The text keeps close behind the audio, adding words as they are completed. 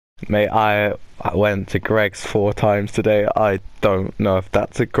Mate, I went to Greg's 4 times today. I don't know if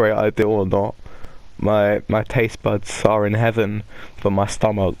that's a great idea or not. My taste buds are in heaven, but my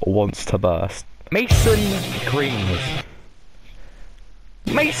stomach wants to burst. Mason Greenwood.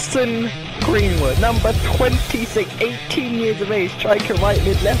 Mason Greenwood, number 26, 18 years of age, striker, right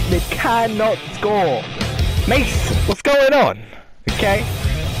mid, left mid, cannot score. Mace, what's going on? Okay?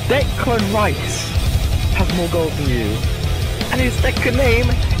 Declan Rice has more goals than you. And his second name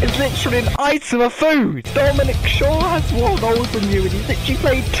is literally an item of food. Dominic Shaw has more goals than you, and he's literally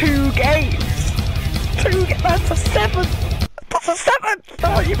played 2 games. That's a 7th. That's a 7th.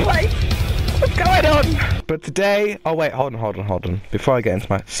 Oh, you play. What's going on? But today, oh wait, hold on. Before I get into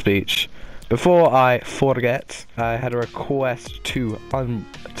my speech, before I forget, I had a request to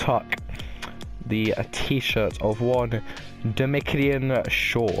untuck the t-shirt of one Dominican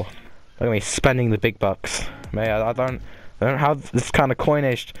Shaw. Look at me spending the big bucks. Mate, I don't have this kind of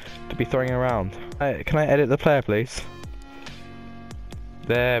coinage to be throwing around. Can I edit the player, please?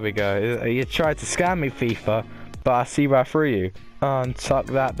 There we go. You tried to scam me, FIFA, but I see right through you. Untuck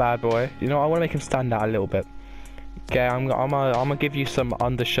that bad boy. You know, I want to make him stand out a little bit. Okay, I'm gonna give you some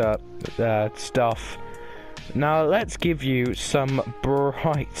undershirt stuff. Now let's give you some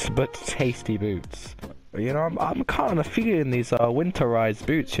bright but tasty boots. You know, I'm kind of feeling these winterized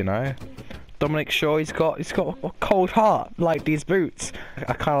boots. You know. Dominic Shaw, he's got a cold heart like these boots.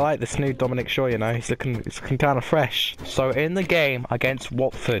 I kind of like this new Dominic Shaw, you know, he's looking kind of fresh. So in the game against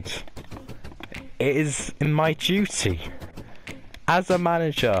Watford, it is in my duty as a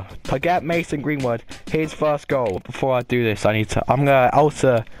manager to get Mason Greenwood his first goal. Before I do this, I'm gonna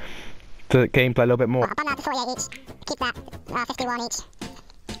alter the gameplay a little bit more. I've done that to 48 each. Keep that 51 each.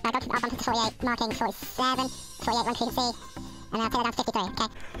 Go to up to 48, marking 47, 48 one, 2 to see. And I'll take it down to 53, okay?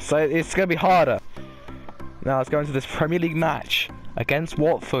 So it's going to be harder. Now let's go into this Premier League match against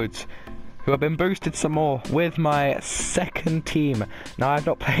Watford, who have been boosted some more with my second team. Now I've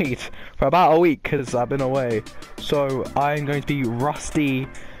not played for about a week because I've been away. So I'm going to be rusty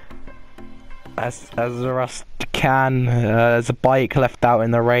as a rust can. There's a bike left out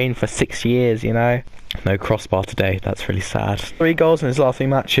in the rain for 6 years, you know? No crossbar today, that's really sad. 3 goals in his last 3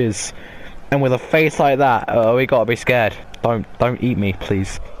 matches. And with a face like that, we gotta be scared. Don't eat me,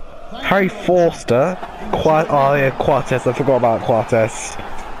 please. Harry Forster, Quartes. I forgot about Quartes.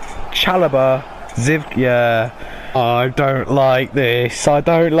 Chalobah, yeah. I don't like this.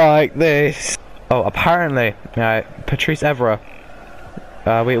 Oh, apparently, Patrice Evra.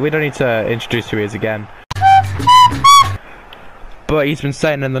 We don't need to introduce who he is again. But he's been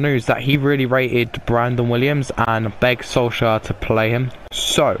saying in the news that he really rated Brandon Williams and begged Solskjaer to play him.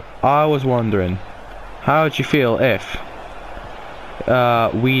 So, I was wondering, how would you feel if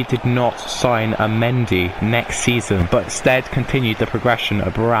we did not sign a Mendy next season, but instead continued the progression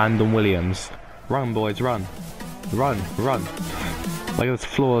of Brandon Williams? Run, boys, run. Run. Like it's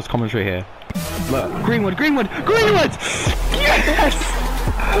flawless commentary here. Look, Greenwood! Yes!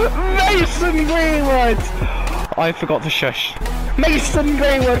 Mason Greenwood! I forgot to shush. Mason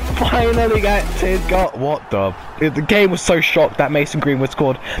Greenwood finally gets his goal. What the game was so shocked that Mason Greenwood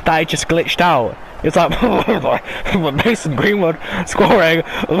scored that it just glitched out. It's like Mason Greenwood scoring,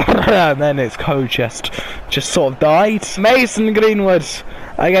 and then its code just sort of died. Mason Greenwood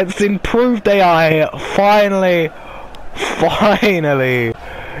against improved AI finally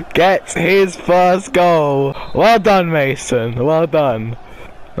gets his first goal. Well done, Mason. Well done.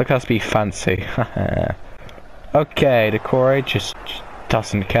 Look at us be fancy. Okay, the Corey just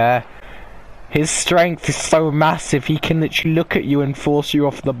doesn't care. His strength is so massive, he can literally look at you and force you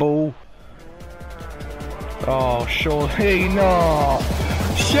off the ball. Oh, surely not.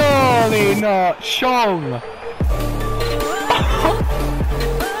 Surely not. Chong.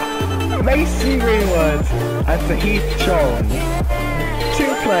 Mason Greenwood and Heath Chong.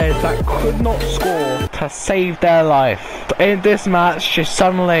 2 players that could not score to save their life. In this match, just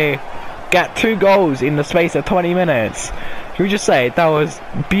suddenly get 2 goals in the space of 20 minutes. Can we just say that was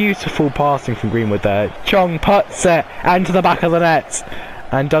beautiful passing from Greenwood there. Chong puts it into the back of the net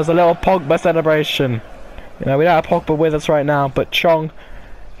and does a little Pogba celebration. You know, we don't have Pogba with us right now, but Chong,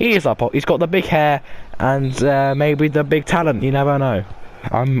 he's got the big hair and maybe the big talent. You never know.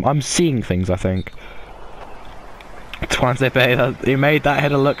 I'm seeing things, I think. He made that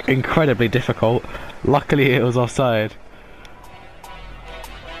header look incredibly difficult. Luckily, it was offside.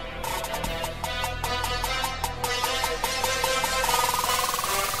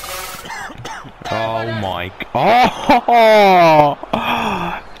 Oh my! Oh!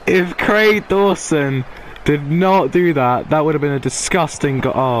 If Craig Dawson Did not do that. That would have been a disgusting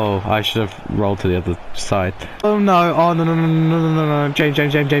goal. Oh, I should have rolled to the other side. Oh no. Oh no no no no no no no.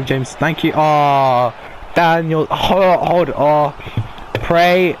 James. Thank you. Oh, Daniel. Hold. Oh,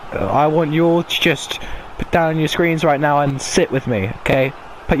 pray. I want you all to just put down your screens right now and sit with me. Okay.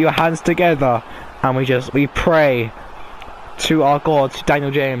 Put your hands together and we pray to our God,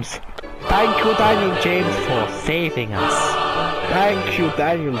 Daniel James. Thank you, Daniel James, for saving us. Thank you,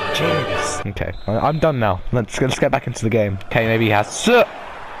 Daniel James. Okay, I'm done now. Let's get back into the game. Okay, maybe he has.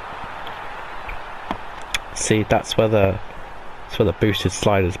 See, that's where the boosted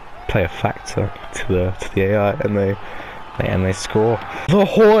sliders play a factor to the AI, and they score. The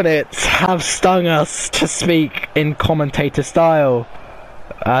Hornets have stung us, to speak in commentator style.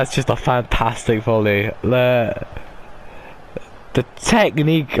 That's just a fantastic volley. The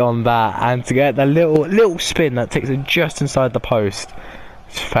technique on that, and to get the little spin that takes it just inside the post.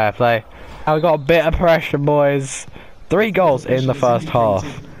 It's fair play. Now we got a bit of pressure, boys. 3 goals in the first half.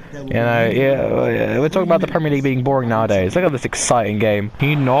 You know, yeah, we're talking about the Premier League being boring nowadays. Look at this exciting game.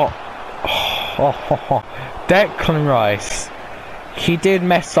 He not. Declan Rice. He did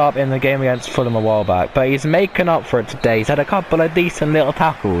mess up in the game against Fulham a while back, but he's making up for it today. He's had a couple of decent little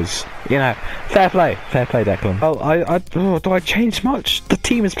tackles. You know, fair play, Declan. Oh, do I change much? The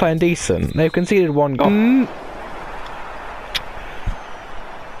team is playing decent. They've conceded 1 goal.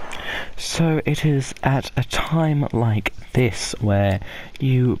 So it is at a time like this where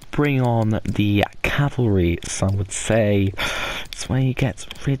you bring on the cavalry, some would say. It's where you get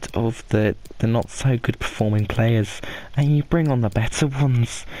rid of the not so good performing players and you bring on the better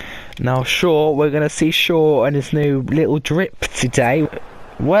ones. Now Shaw, we're going to see Shaw and his new little drip today.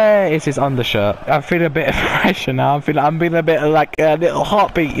 Where is his undershirt? I'm feeling a bit of pressure now. I'm feeling a bit of like a little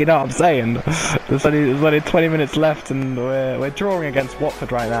heartbeat, you know what I'm saying? There's only 20 minutes left and we're drawing against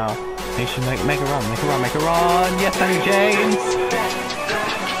Watford right now. He should make a run. Yes, Danny James.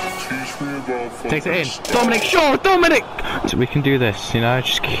 Takes it in. Dominic Shaw, So we can do this, you know,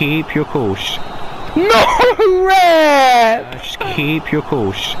 just keep your cool. No, Red! Just keep your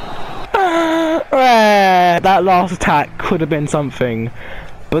cool. Red! That last attack could have been something.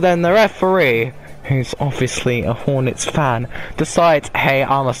 But then the referee, who's obviously a Hornets fan, decides, hey,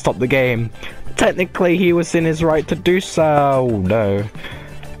 I'm gonna stop the game. Technically, he was in his right to do so. No.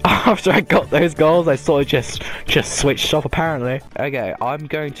 After I got those goals, I sort of just switched off, apparently. Okay, I'm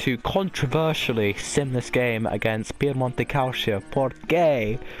going to controversially sim this game against Piemonte calcio.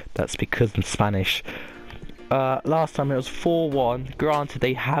 Porque? That's because I'm Spanish. Last time it was 4-1. Granted,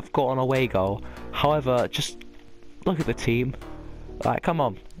 they have got an away goal. However, just look at the team. Like, come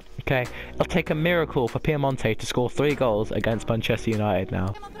on. Okay, it'll take a miracle for Piemonte to score 3 goals against Manchester United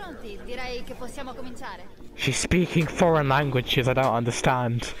now. She's speaking foreign languages I don't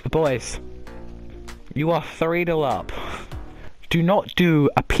understand. Boys, you are 3-0 up. Do not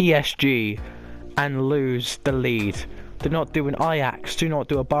do a PSG and lose the lead. Do not do an Ajax. Do not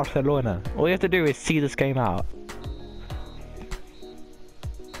do a Barcelona. All you have to do is see this game out.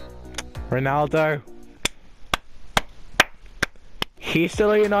 Ronaldo. He's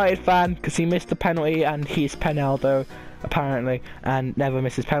still a United fan because he missed the penalty and he's Penaldo, apparently, and never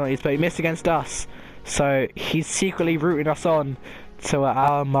misses penalties, but he missed against us. So he's secretly rooting us on to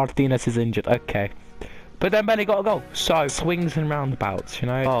Martinez is injured. Okay. But then Benny got a goal. So swings and roundabouts, you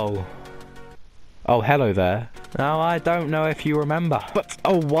know. Oh, hello there. Now, I don't know if you remember, but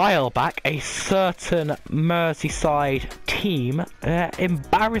a while back, a certain Merseyside team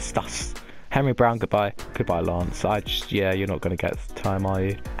embarrassed us. Henry Brown, goodbye. Goodbye, Lance. Yeah, you're not going to get time, are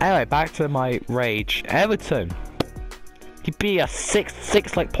you? Anyway, back to my rage. Everton. You'd be a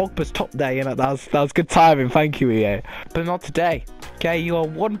 6-6 like Pogba's top day, you know, that was good timing, thank you, EA. But not today. Okay, you are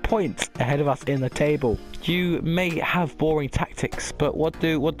 1 point ahead of us in the table. You may have boring tactics, but what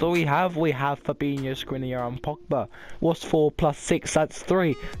do we have? We have Fabinho, Skriniar and Pogba. What's 4 plus 6? That's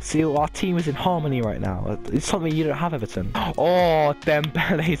 3. See, our team is in harmony right now. It's something you don't have, Everton. Oh,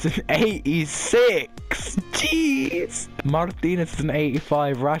 Dembele's an 86. Jeez. Martinez is an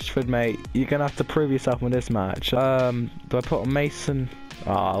 85. Rashford, mate. You're gonna have to prove yourself in this match. Do I put on Mason?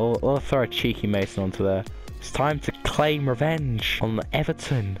 Oh, I'll throw a cheeky Mason onto there. It's time to claim revenge on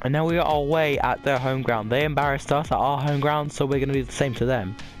Everton. And now we are away at their home ground. They embarrassed us at our home ground, so we're going to do the same to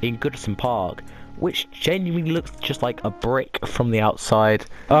them in Goodison Park, which genuinely looks just like a brick from the outside.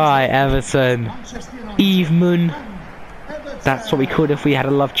 Alright, Everton. Eve Moon. That's what we could if we had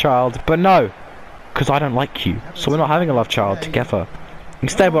a love child. But no, because I don't like you. So we're not having a love child together.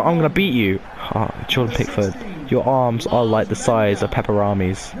 Instead, I'm going to beat you. Oh, Jordan Pickford, your arms are like the size of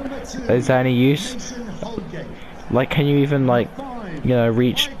Peperami's. Is there any use? Like, can you even, like, you know,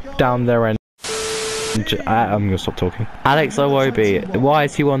 reach down there and... I'm gonna stop talking. Alex Iwobi, why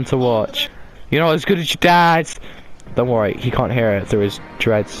is he one to watch? You're not as good as your dad. Don't worry, he can't hear it through his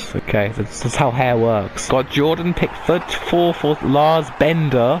dreads. Okay, that's how hair works. Got Jordan Pickford, 4-4, Lars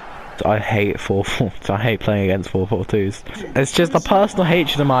Bender. I hate 4-4. I hate playing against 4-4-2s. It's just a personal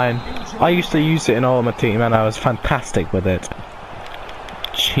hatred of mine. I used to use it in Ultimate Team and I was fantastic with it.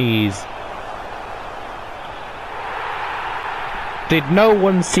 Jeez. Did no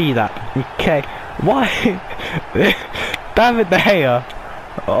one see that? Okay. Why? David De Gea.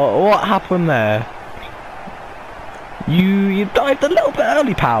 What happened there? You dived a little bit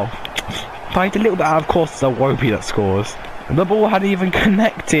early, pal. Dived a little bit. Of course, it's Iwobi that scores. The ball hadn't even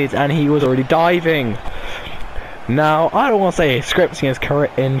connected and he was already diving. Now, I don't want to say scripting is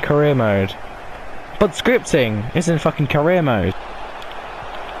in career mode, but scripting is in fucking career mode.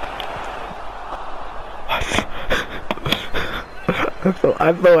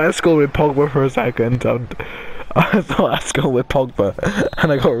 I thought I scored with Pogba for a second. I thought I scored with Pogba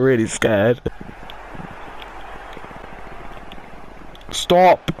and I got really scared.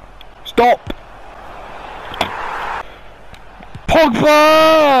 Stop! Stop!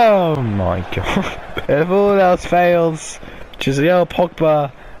 Pogba! Oh my god. If all else fails, just yell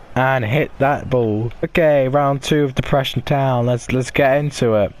Pogba and hit that ball. Okay, round 2 of Depression Town. Let's get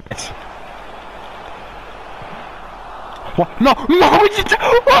into it. What? No! No! What did you do?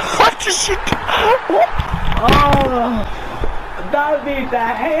 What did you do? What? Oh! David De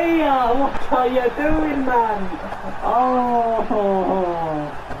Gea! What are you doing, man? Oh!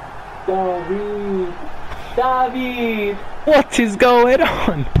 David! David! What is going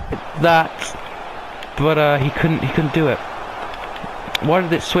on? But he couldn't do it. Why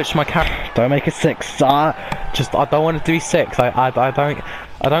did it switch my camera? Don't make it 6. I don't want it to be 6. I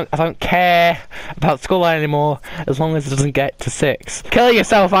don't care about scoreline anymore as long as it doesn't get to 6. Kill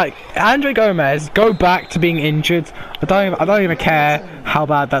yourself, like Andre Gomez. Go back to being injured. I don't even care how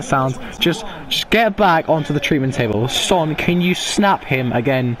bad that sounds. Just get back onto the treatment table. Son, can you snap him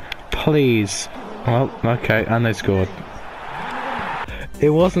again, please? Well, okay, and they scored. It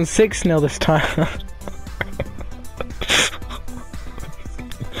wasn't 6-0 this time.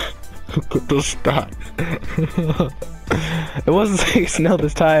 Look at the stats. It wasn't 6-0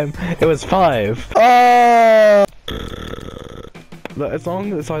 this time, it was 5. Oh! Look, as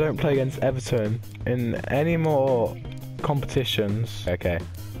long as I don't play against Everton in any more competitions. Okay.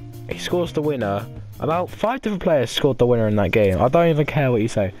 He scores the winner. About 5 different players scored the winner in that game. I don't even care what you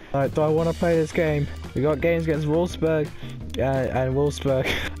say. Do I want to play this game? We got games against Wolfsburg and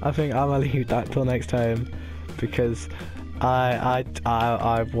Wolfsburg. I think I'm gonna leave that till next time because I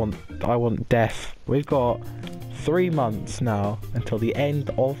want death. We've got 3 months now until the end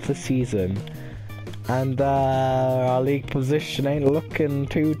of the season, and our league position ain't looking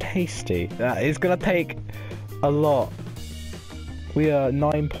too tasty. It's gonna take a lot. We are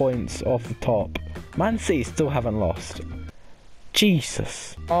 9 points off the top. Man City still haven't lost.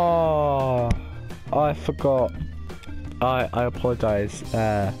 Jesus. Oh, I forgot. I apologise,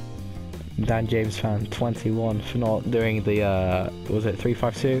 Dan James fan 21 for not doing the was it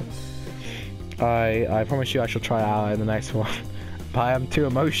 352? I promise you I shall try it out in the next one. But I am too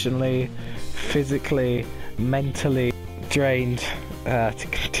emotionally, physically, mentally drained to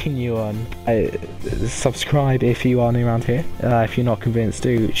continue on. Subscribe if you are new around here. If you're not convinced,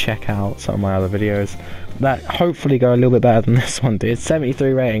 do check out some of my other videos that hopefully go a little bit better than this one did.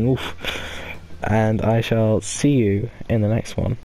 73 rating, oof. And I shall see you in the next one.